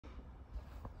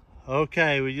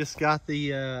Okay, we just got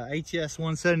the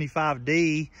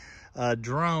HS175D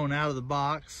drone out of the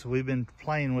box. We've been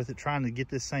playing with it, trying to get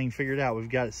this thing figured out. We've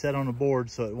got it set on the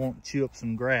board so it won't chew up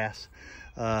some grass.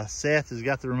 Seth has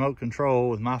got the remote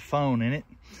control with my phone in it.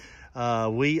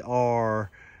 We are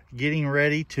getting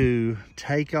ready to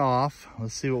take off.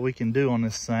 Let's see what we can do on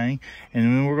this thing. And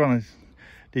then we're gonna,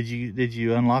 did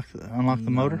you unlock the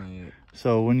motor? Mate.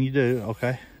 So when you do,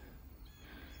 okay.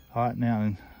 All right,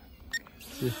 now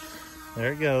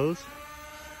there it goes.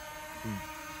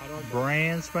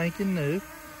 Brand spanking new.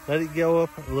 Let it go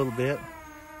up a little bit.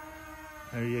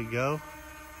 There you go.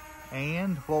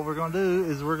 And what we're gonna do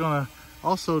is we're gonna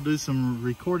also do some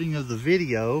recording of the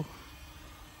video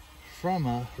from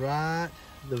the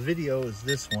video is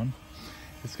this one.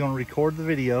 It's gonna record the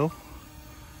video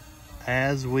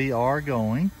as we are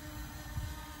going.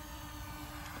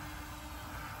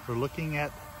 We're looking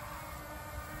at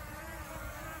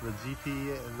the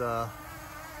GPS,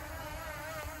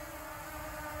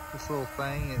 this little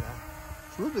thing.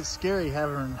 It's a little bit scary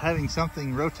having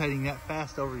something rotating that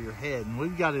fast over your head, and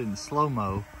we've got it in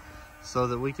slow-mo so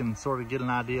that we can sort of get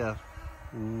an idea of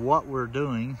what we're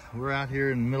doing. We're out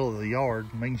here in the middle of the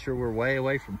yard, making sure we're way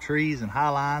away from trees and high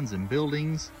lines and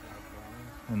buildings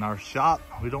and our shop.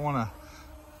 We don't want to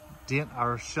dent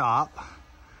our shop.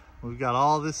 We've got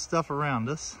all this stuff around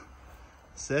us.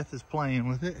 Seth is playing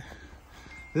with it.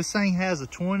 This thing has a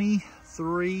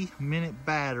 23-minute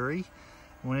battery.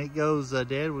 When it goes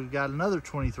dead, we've got another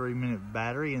 23-minute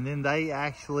battery, and then they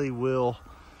will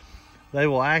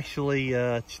actually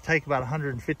take about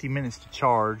 150 minutes to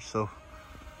charge. So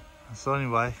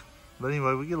anyway, we get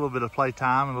a little bit of play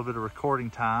time, a little bit of recording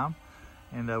time,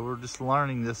 and we're just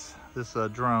learning this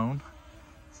drone.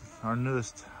 It's our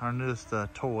newest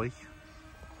toy.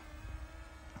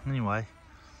 Anyway,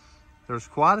 there's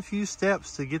quite a few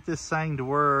steps to get this thing to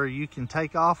where you can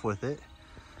take off with it.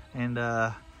 And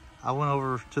I went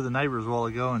over to the neighbors a while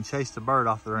ago and chased a bird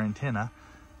off their antenna.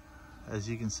 As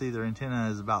you can see, their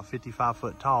antenna is about 55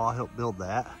 foot tall. I helped build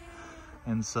that.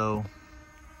 And so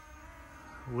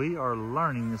we are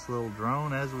learning this little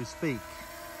drone as we speak.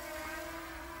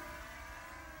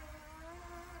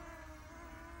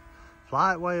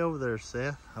 Fly it way over there,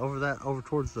 Seth. Over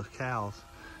towards the cows.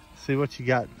 See what you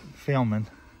got filming.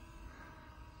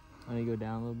 I need to go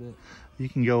down a little bit. You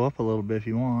can go up a little bit if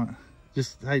you want.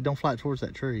 Just, hey, don't fly towards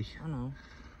that tree. I know.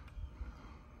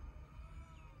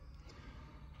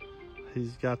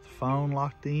 He's got the phone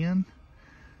locked in.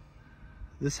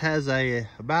 This has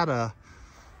about a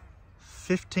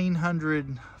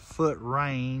 1,500 foot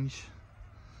range,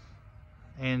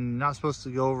 and not supposed to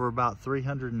go over about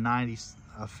 390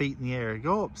 feet in the air.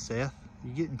 Go up, Seth.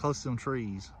 You're getting close to them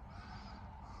trees.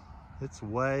 It's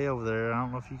way over there. I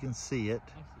don't know if you can see it,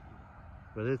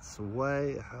 but it's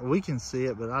we can see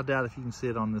it, but I doubt if you can see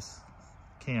it on this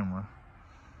camera.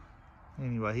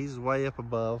 Anyway, he's way up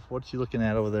above. What you looking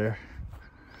at over there?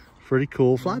 Pretty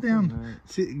cool. Fly down.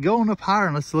 See, going up higher,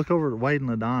 and let's look over at Wade and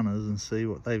Ladonna's and see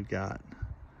what they've got.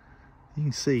 You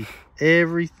can see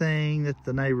everything that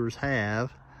the neighbors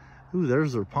have. Ooh,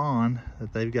 there's their pond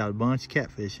that they've got a bunch of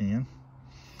catfish in.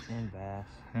 And bass.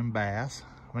 And bass.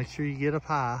 Make sure you get up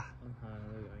high. I'm high.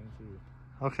 I can see it.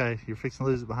 Okay, you're fixing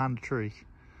to lose it behind the tree.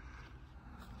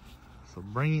 So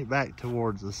bring it back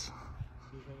towards us. So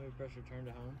you want me to press return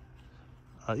to home?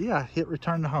 Yeah, hit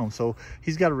return to home. So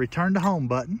he's got a return to home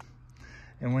button.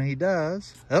 And when he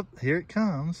does, here it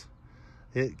comes.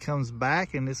 It comes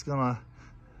back, and it's gonna,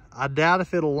 I doubt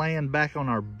if it'll land back on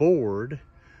our board,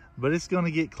 but it's gonna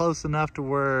get close enough to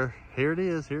where, here it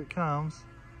is, here it comes.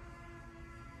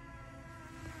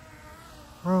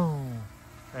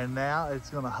 And now it's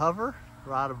gonna hover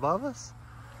right above us,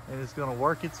 and it's gonna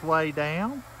work its way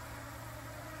down,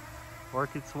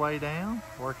 work its way down,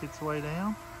 work its way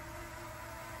down.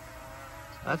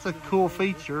 That's a cool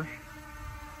feature.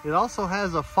 It also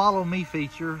has a follow me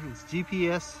feature. It's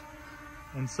GPS,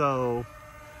 and so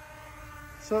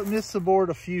it missed the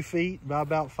board a few feet, by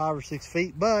about 5 or 6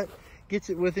 feet, but gets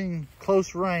it within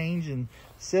close range. And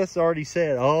Seth's already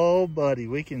said, oh buddy,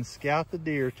 we can scout the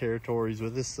deer territories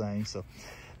with this thing. So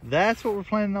that's what we're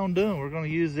planning on doing. We're going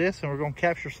to use this, and we're going to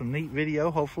capture some neat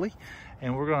video, hopefully,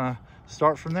 and we're going to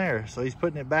start from there. So he's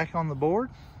putting it back on the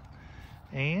board,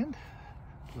 and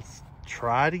let's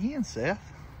try it again, Seth.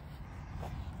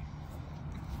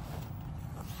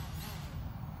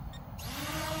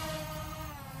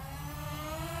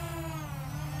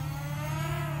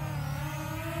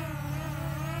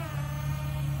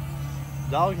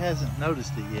 Dog hasn't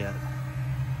noticed it yet.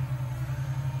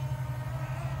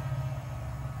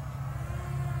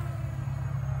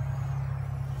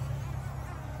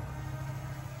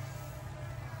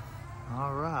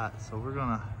 All right, so we're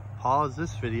gonna pause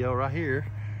this video right here.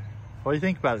 What do you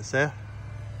think about it, Seth?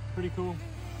 Pretty cool.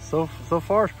 So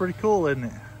far it's pretty cool, isn't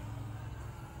it?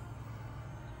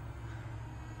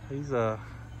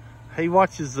 He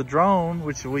watches the drone,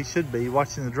 which we should be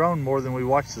watching the drone more than we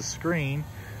watch the screen,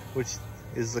 which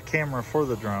is the camera for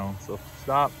the drone. So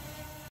stop.